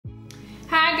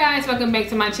guys, welcome back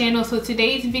to my channel. So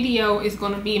today's video is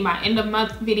going to be my end of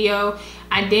month video.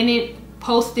 I didn't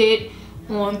post it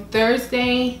on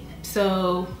Thursday,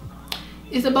 so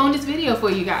it's a bonus video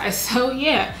for you guys. So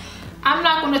yeah, I'm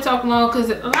not going to talk long because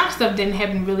a lot of stuff didn't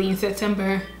happen really in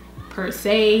September per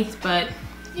se, but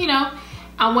you know,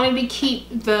 I wanted to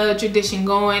keep the tradition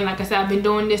going. Like I said, I've been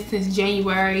doing this since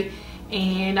January,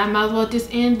 and I might as well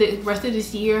just end the rest of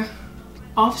this year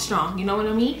off strong, you know what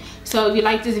I mean? So if you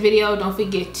like this video, don't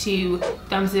forget to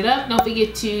thumbs it up, don't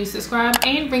forget to subscribe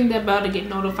and ring that bell to get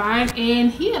notified.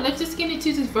 And yeah, let's just get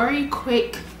into this very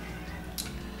quick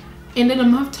end of the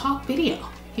month talk video,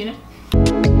 you know?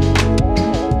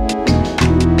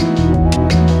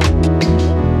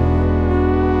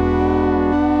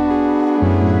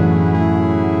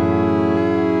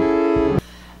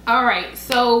 Alright,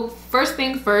 so first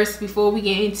thing first, before we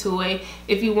get into it,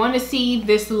 if you want to see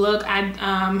this look, I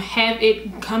have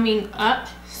it coming up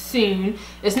soon.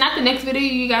 It's not the next video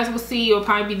you guys will see, it'll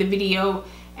probably be the video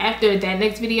after that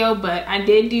next video, but I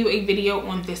did do a video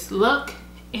on this look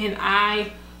and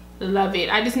I love it.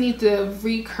 I just need to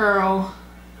recurl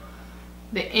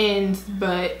the ends,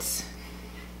 but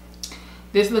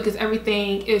this look is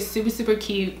everything. It's super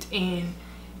cute and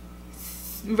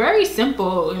very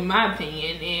simple in my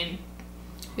opinion, and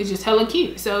it's just hella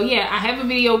cute. So yeah, I have a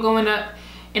video going up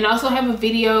and also have a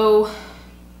video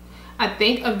I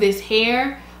think of this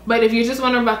hair. But if you're just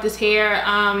wondering about this hair,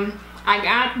 I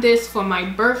got this for my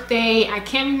birthday. I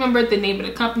can't remember the name of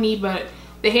the company, but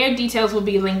the hair details will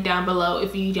be linked down below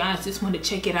if you guys just want to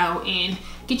check it out and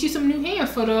get you some new hair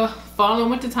for the fall and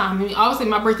winter time. I mean, obviously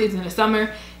my birthday's in the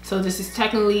summer, so this is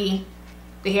technically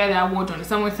the hair that I wore during the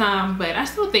summertime, but I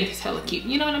still think it's hella cute,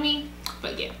 you know what I mean?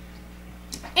 But yeah.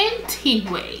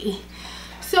 Anyway,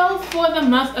 so for the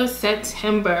month of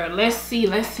September, let's see,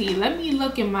 let me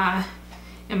look in my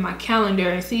calendar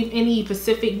and see if any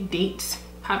specific dates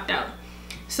popped out.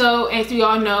 So as we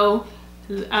all know,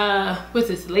 what's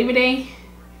this, Labor Day?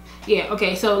 Yeah,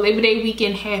 okay, so Labor Day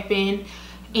weekend happened,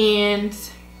 and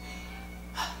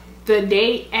the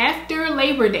day after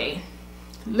Labor Day,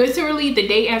 literally the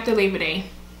day after Labor Day,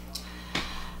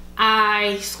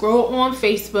 I scroll on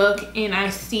Facebook and I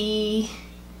see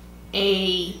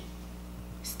a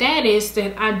status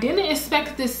that I didn't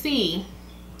expect to see,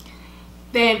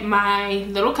 that my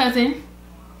little cousin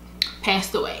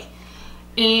passed away.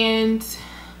 And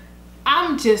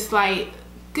I'm just like,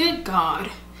 good God,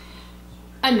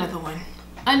 another one.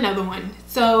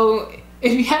 So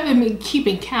if you haven't been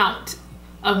keeping count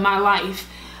of my life,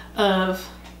 of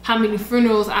how many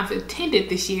funerals I've attended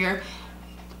this year,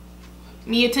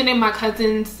 me attending my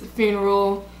cousin's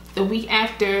funeral the week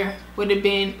after would have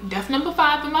been death number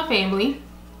 5 in my family.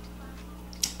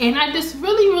 And I just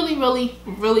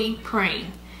really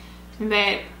praying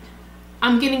that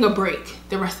I'm getting a break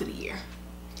the rest of the year.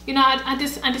 You know, I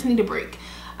just need a break.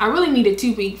 I really need a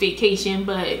 2-week vacation,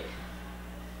 but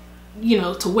you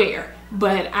know, to where?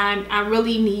 But I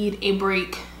really need a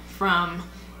break from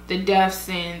the deaths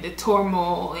and the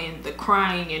turmoil and the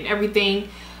crying and everything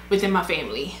within my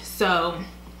family. So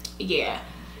yeah,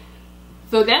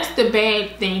 so that's the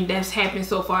bad thing that's happened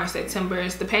so far in September,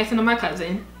 is the passing of my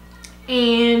cousin.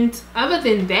 And other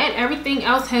than that, everything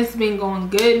else has been going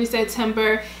good in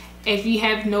September. If you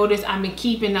have noticed, I've been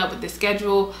keeping up with the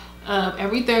schedule of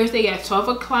every Thursday at 12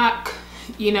 o'clock,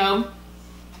 you know,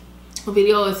 a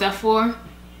video, except for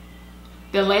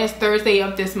the last Thursday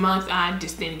of this month. I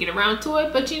just didn't get around to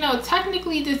it, but you know,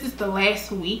 technically this is the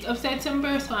last week of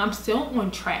September, so I'm still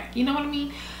on track, you know what I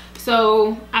mean?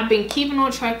 So I've been keeping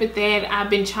on track with that. I've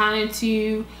been trying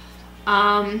to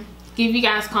give you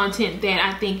guys content that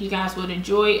I think you guys would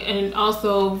enjoy, and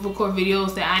also record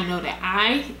videos that I know that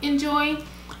I enjoy.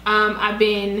 I've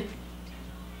been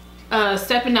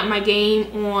stepping up my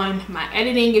game on my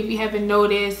editing. If you haven't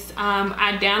noticed,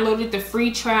 I downloaded the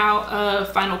free trial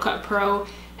of Final Cut Pro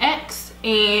X,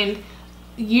 and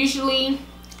usually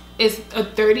it's a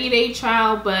 30-day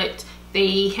trial, but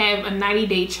they have a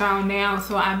 90-day trial now.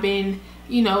 So I've been,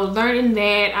 you know, learning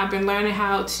that. I've been learning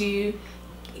how to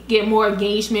get more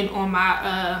engagement on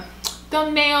my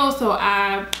thumbnail. So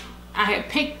I have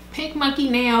Pick Monkey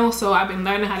now, so I've been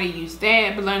learning how to use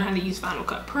that. I've been learning how to use Final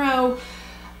Cut Pro.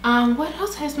 What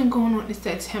else has been going on in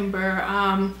September?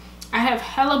 I have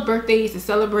hella birthdays to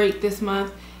celebrate this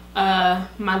month.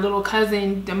 My little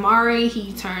cousin ShardeMarie,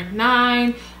 he turned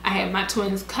 9. I have my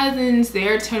twins cousins,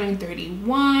 they're turning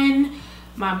 31.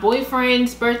 My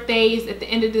boyfriend's birthday is at the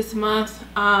end of this month.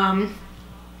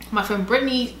 My friend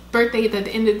Brittany's birthday is at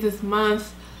the end of this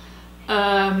month.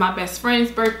 My best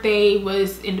friend's birthday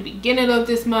was in the beginning of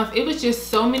this month. It was just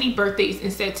so many birthdays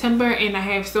in September, and I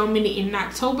have so many in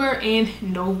October and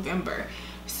November.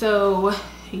 So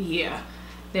yeah,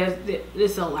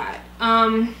 there's a lot.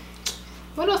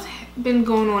 What else been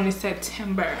going on in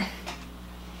September?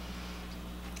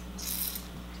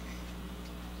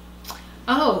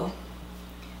 Oh,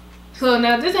 so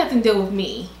now this has to deal with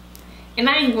me, and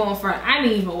I ain't going front. I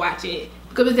didn't even watch it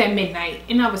because it was at midnight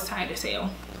and I was tired as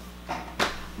hell.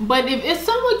 But if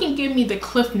someone can give me the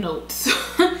cliff notes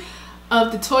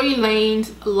of the Tory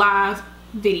Lanez live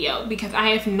video, because I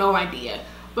have no idea.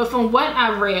 But from what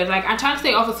I read, like, I try to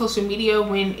stay off of social media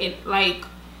when it, like,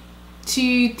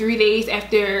 2-3 days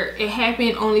after it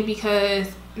happened, only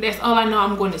because that's all I know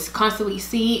I'm going to constantly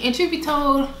see. And truth be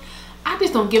told, I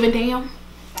just don't give a damn.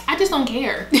 I just don't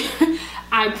care.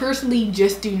 I personally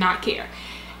just do not care.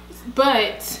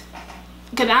 But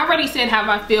because I already said how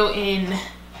I feel in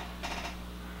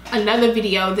another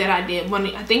video that I did, when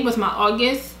I think it was my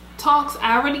August talks.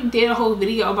 I already did a whole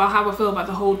video about how I feel about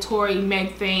the whole Tory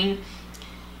Meg thing.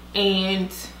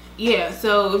 And yeah,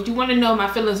 so if you want to know my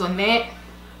feelings on that,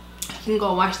 you can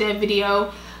go watch that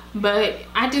video. But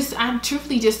I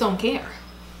truthfully just don't care.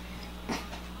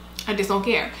 I just don't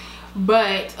care.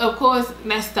 But of course,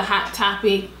 that's the hot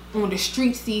topic on the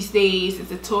streets these days, is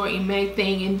the Tory and Meg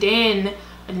thing. And then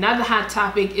another hot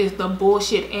topic is the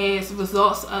bullshit ass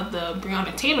results of the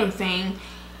Breonna Taylor thing.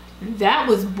 That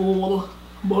was bullshit.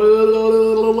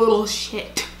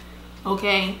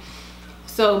 Okay,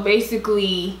 so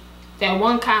basically that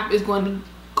one cop is going to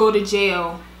go to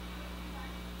jail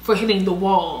for hitting the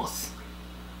walls,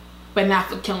 but not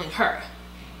for killing her.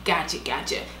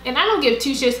 Gotcha. And I don't give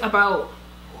two shits about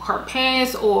her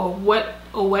past or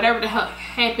whatever the hell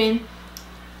happened.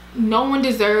 No one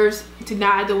deserves to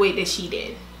die the way that she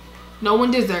did. No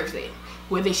one deserves it.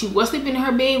 Whether she was sleeping in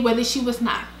her bed, whether she was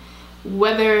not.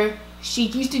 Whether she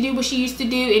used to do what she used to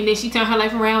do and then she turned her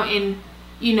life around and,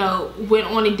 you know, went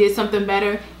on and did something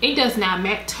better. It does not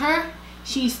matter her.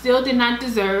 She still did not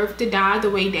deserve to die the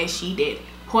way that she did.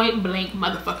 Point blank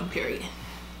motherfucking period.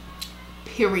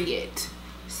 Period.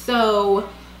 So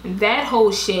that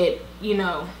whole shit, you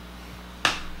know,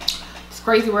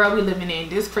 crazy world we living in.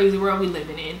 This crazy world we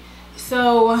living in.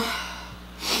 So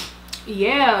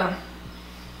yeah,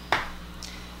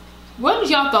 what is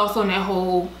y'all thoughts on that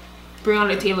whole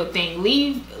Breonna Taylor thing?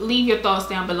 Leave your thoughts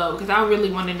down below, because I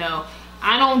really want to know.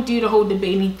 I don't do the whole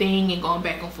debating thing and going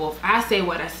back and forth. I say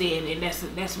what I said, and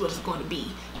that's what it's going to be.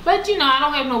 But you know, I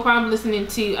don't have no problem listening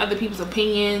to other people's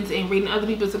opinions and reading other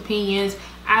people's opinions.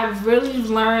 I've really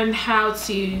learned how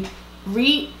to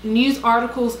read news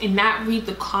articles and not read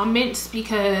the comments,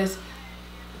 because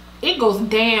it goes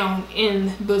down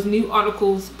in those news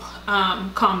articles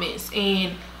comments,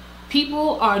 and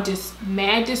people are just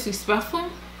mad disrespectful.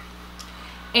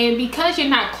 And because you're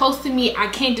not close to me, I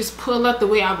can't just pull up the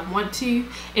way I would want to.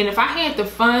 And if I had the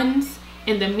funds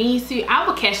and the means to, I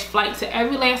would catch flight to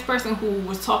every last person who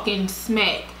was talking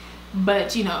smack.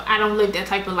 But you know, I don't live that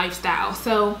type of lifestyle,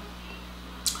 so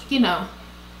you know,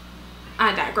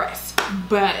 I digress.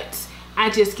 But I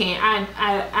just can't.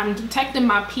 I'm protecting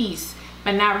my peace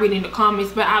by not reading the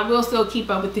comments, but I will still keep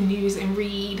up with the news and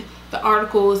read the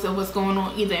articles of what's going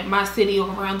on either in my city or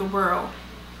around the world.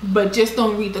 But just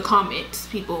don't read the comments,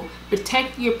 people.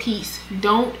 Protect your peace.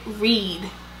 Don't read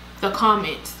the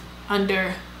comments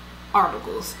under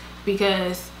articles,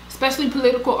 because especially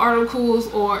political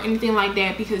articles or anything like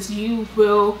that, because you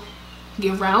will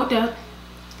get riled up.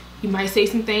 You might say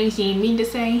some things you didn't mean to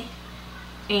say,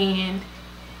 and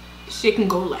shit can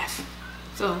go left.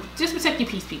 So just protect your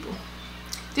peace, people.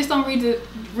 Just don't read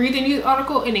the news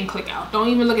article and then click out. Don't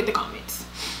even look at the comments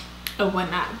or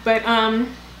whatnot. But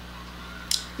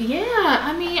yeah,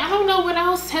 I mean, I don't know what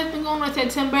else has been going on in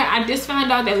September. I just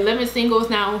found out that Living Single is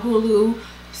now on Hulu,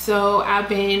 so I've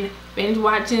been binge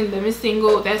watching Living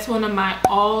Single. That's one of my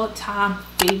all-time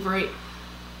favorite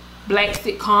black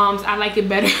sitcoms. I like it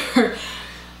better.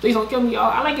 Please don't kill me, y'all.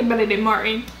 I like it better than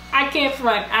Martin. I can't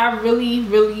front. I really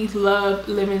love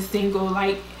Living Single.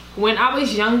 Like, when I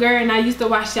was younger and I used to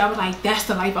watch it, I was like, that's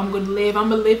the life I'm gonna live. I'm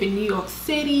gonna live in New York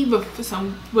City with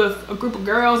a group of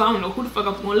girls. I don't know who the fuck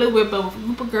I'm gonna live with, but with a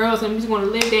group of girls, I'm just gonna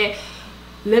live that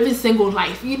Living Single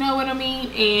life. You know what I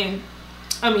mean? And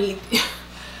I mean,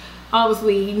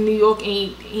 obviously New York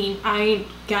I ain't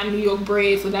got New York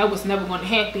bread, so that was never gonna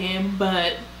happen.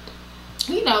 But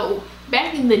you know,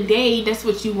 back in the day, that's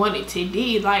what you wanted to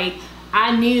do. Like,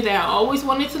 I knew that I always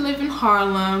wanted to live in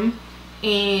Harlem,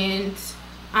 and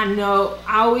I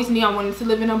always knew I wanted to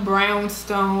live in a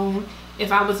brownstone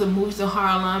if I was to move to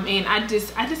Harlem. And I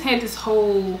just had this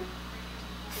whole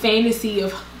fantasy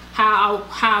of how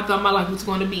I thought my life was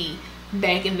going to be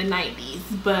back in the 90s.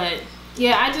 But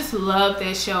yeah, I just love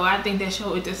that show. I think that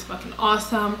show is just fucking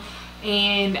awesome,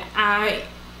 and I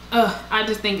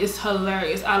just think it's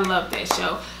hilarious. I love that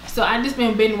show. So I just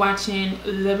been watching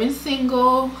Living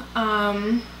Single.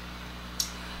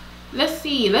 Let's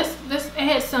see, let's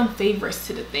add some favorites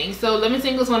to the thing. So Living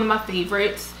Single is one of my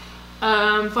favorites.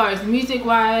 As far as music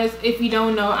wise, if you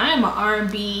don't know, I am an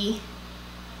R&B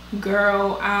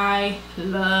girl. I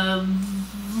love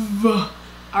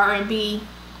R&B.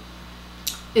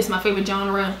 It's my favorite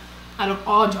genre out of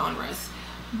all genres.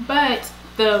 But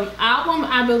the album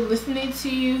I've been listening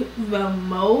to the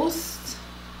most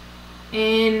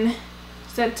in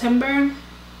September,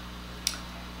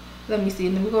 let me see,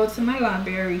 let me go to my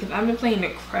library because I've been playing the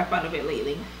crap out of it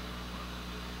lately.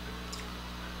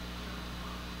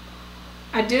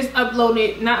 I just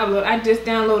I just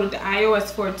downloaded the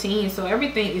iOS 14, so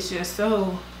everything is just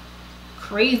so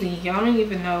crazy. Y'all don't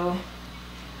even know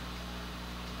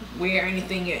where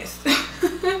anything is.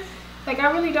 Like,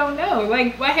 I really don't know.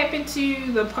 Like, what happened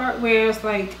to the part where it's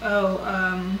like,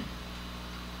 oh,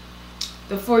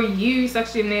 the For You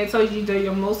section there tells you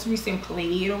your most recent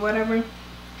played or whatever.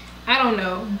 I don't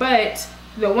know. But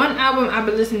the one album I've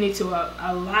been listening to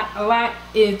a lot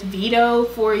is Vito,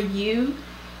 For You.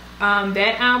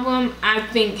 That album, I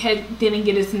think, didn't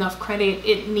get enough credit.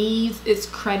 It needs its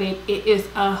credit. It is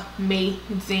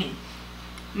amazing.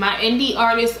 My indie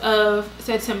artist of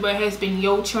September has been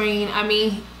Yo Train. I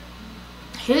mean,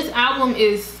 his album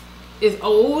is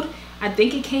old. I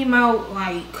think it came out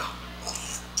like,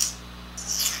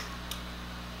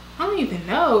 I don't even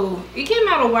know. It came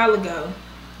out a while ago,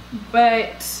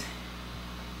 but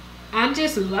I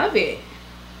just love it.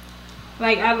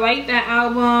 Like, I like that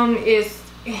album. It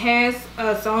has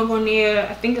a song on there.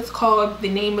 I think it's called, the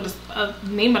name of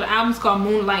the album is called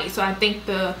Moonlight. So I think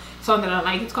the song that I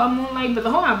like is called Moonlight, but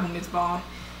the whole album is bomb.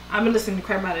 I've been listening to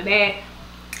crap out of that.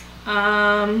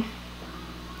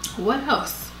 What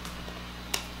else?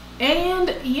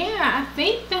 And yeah, I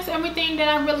think that's everything that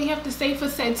I really have to say for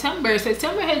September.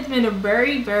 September has been a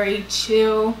very, very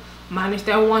chill, minus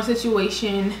that one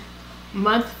situation,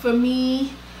 month for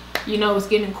me. You know, it's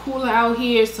getting cooler out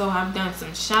here, so I've done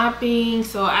some shopping.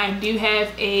 So I do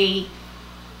have a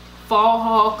fall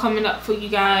haul coming up for you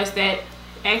guys that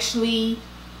actually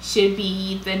should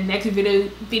be the next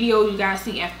video you guys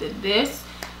see after this.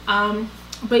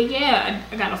 But yeah,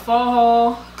 I got a fall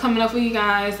haul coming up for you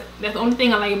guys. That's the only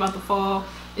thing I like about the fall,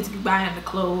 is buying the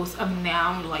clothes. Other than that,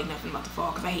 I don't like nothing about the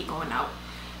fall because I hate going out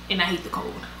and I hate the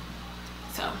cold.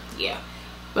 So yeah,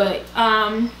 but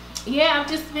yeah, I've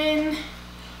just been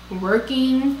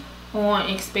working on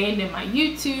expanding my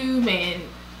YouTube and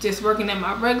just working at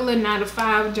my regular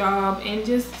 9-to-5 job, and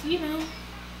just, you know,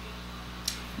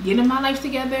 getting my life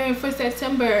together for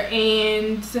September.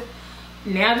 And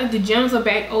now that the gyms are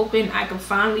back open, I can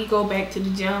finally go back to the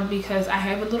gym because I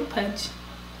have a little pudge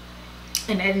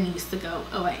and that needs to go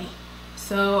away.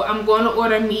 So I'm going to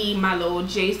order me my little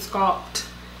J Sculpt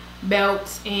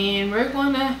belt, and we're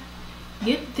going to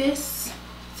get this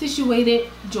situated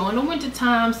during the winter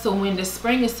time, so when the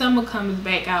spring and summer comes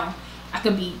back out, I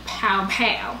can be pow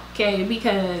pow, okay?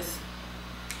 Because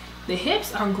the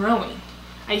hips are growing.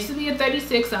 I used to be a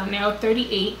 36, I'm now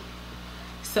 38,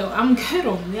 so I'm good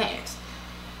on that.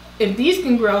 If these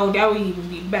can grow, that would even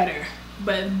be better.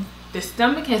 But the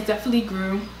stomach has definitely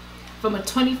grew from a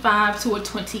 25 to a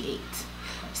 28,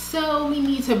 so we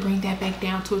need to bring that back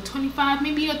down to a 25,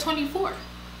 maybe a 24.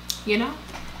 You know,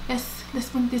 let's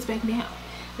bring this back down.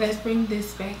 Let's bring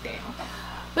this back down.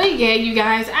 But yeah, you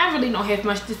guys, I really don't have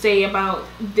much to say about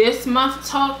this month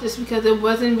talk, just because it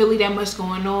wasn't really that much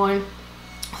going on.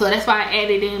 So that's why I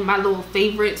added in my little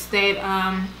favorites that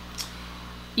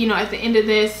you know, at the end of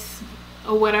this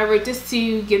or whatever, just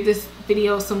to give this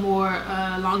video some more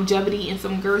longevity and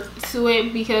some girth to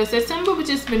it, because September has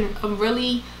just been a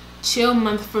really chill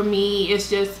month for me. It's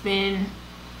just been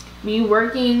me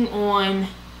working on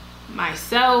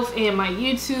myself and my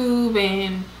YouTube,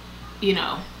 and, you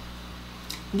know,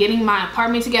 getting my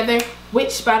apartment together.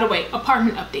 Which, by the way,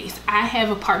 apartment updates, I have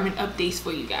apartment updates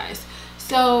for you guys.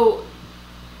 So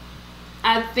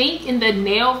I think in the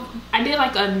nail, I did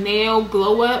like a nail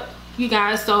glow up. You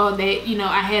guys saw that, you know,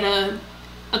 I had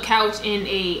a couch and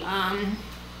a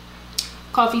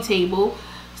coffee table.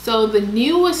 So the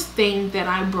newest thing that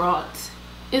I brought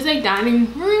is a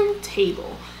dining room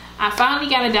table. I finally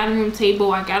got a dining room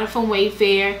table. I got it from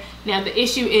Wayfair. Now the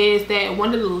issue is that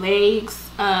one of the legs,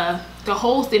 the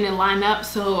holes didn't line up,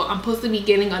 so I'm supposed to be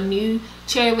getting a new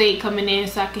chair leg coming in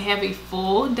so I can have a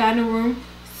full dining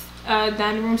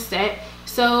room set.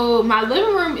 So my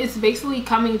living room is basically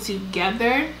coming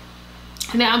together.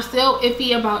 Now I'm still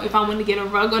iffy about if I want to get a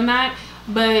rug or not,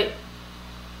 but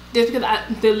just because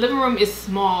the living room is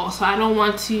small, so I don't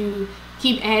want to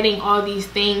keep adding all these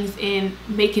things and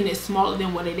making it smaller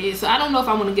than what it is. So I don't know if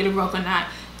I want to get a rug or not.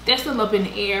 That's still up in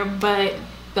the air. But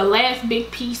the last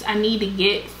big piece I need to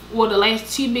get, well, the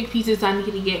last two big pieces I need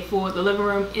to get for the living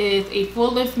room is a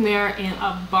full length mirror and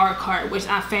a bar cart, which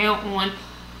I found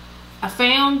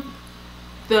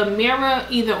the mirror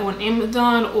either on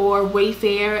Amazon or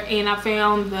Wayfair, and I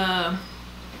found the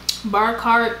bar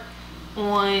cart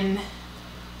on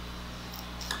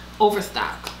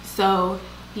Overstock. So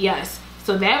yes,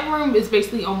 so that room is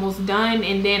basically almost done,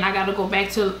 and then I gotta go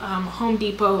back to Home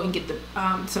Depot and get the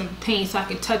some paint so I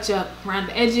can touch up around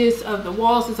the edges of the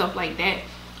walls and stuff like that.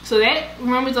 So that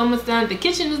room is almost done. The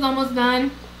kitchen is almost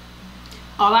done.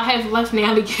 All I have left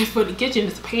now to get for the kitchen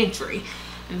is the pantry,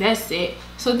 and that's it.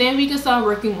 So then we can start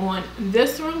working on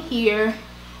this room here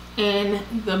and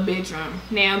the bedroom.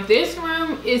 Now this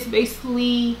room is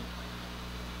basically,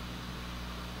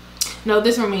 no,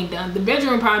 this room ain't done. The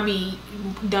bedroom probably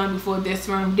be done before this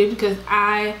room did, because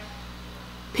I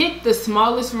picked the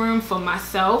smallest room for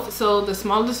myself. So the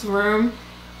smallest room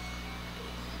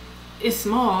is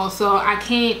small, so I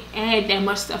can't add that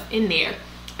much stuff in there.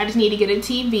 I just need to get a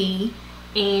TV,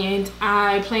 and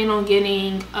I plan on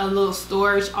getting a little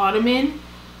storage ottoman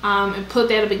and put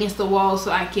that up against the wall so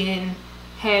I can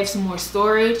have some more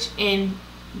storage. And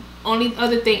only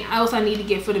other thing else I need to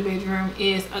get for the bedroom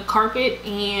is a carpet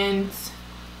and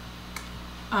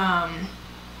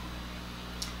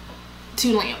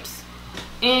 2 lamps.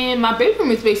 And my bedroom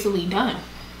is basically done.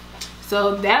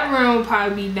 So that room will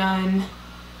probably be done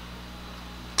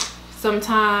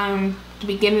sometime the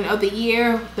beginning of the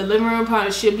year. The living room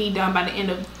probably should be done by the end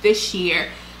of this year.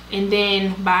 And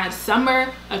then by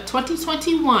summer of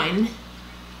 2021,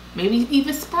 maybe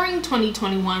even spring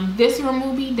 2021, this room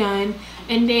will be done,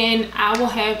 and then I will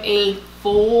have a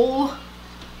full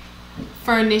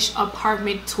furnished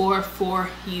apartment tour for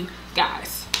you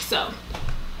guys. So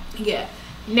yeah,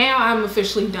 now I'm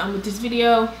officially done with this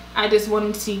video. I just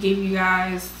wanted to give you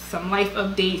guys some life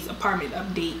updates, apartment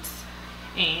updates,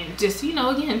 and just, you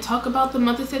know, again, talk about the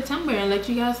month of September and let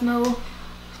you guys know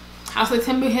how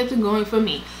September has been going for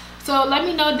me. So let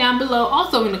me know down below,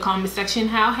 also in the comment section,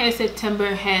 how has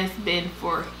September has been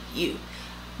for you.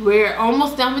 We're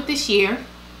almost done with this year,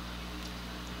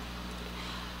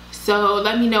 so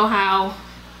let me know how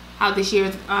this year,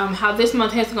 how this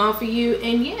month has gone for you.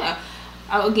 And yeah,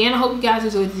 again, I hope you guys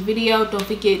enjoyed this video. Don't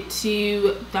forget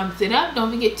to thumbs it up,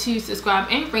 don't forget to subscribe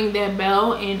and ring that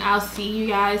bell, and I'll see you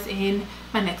guys in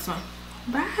my next one.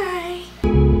 Bye.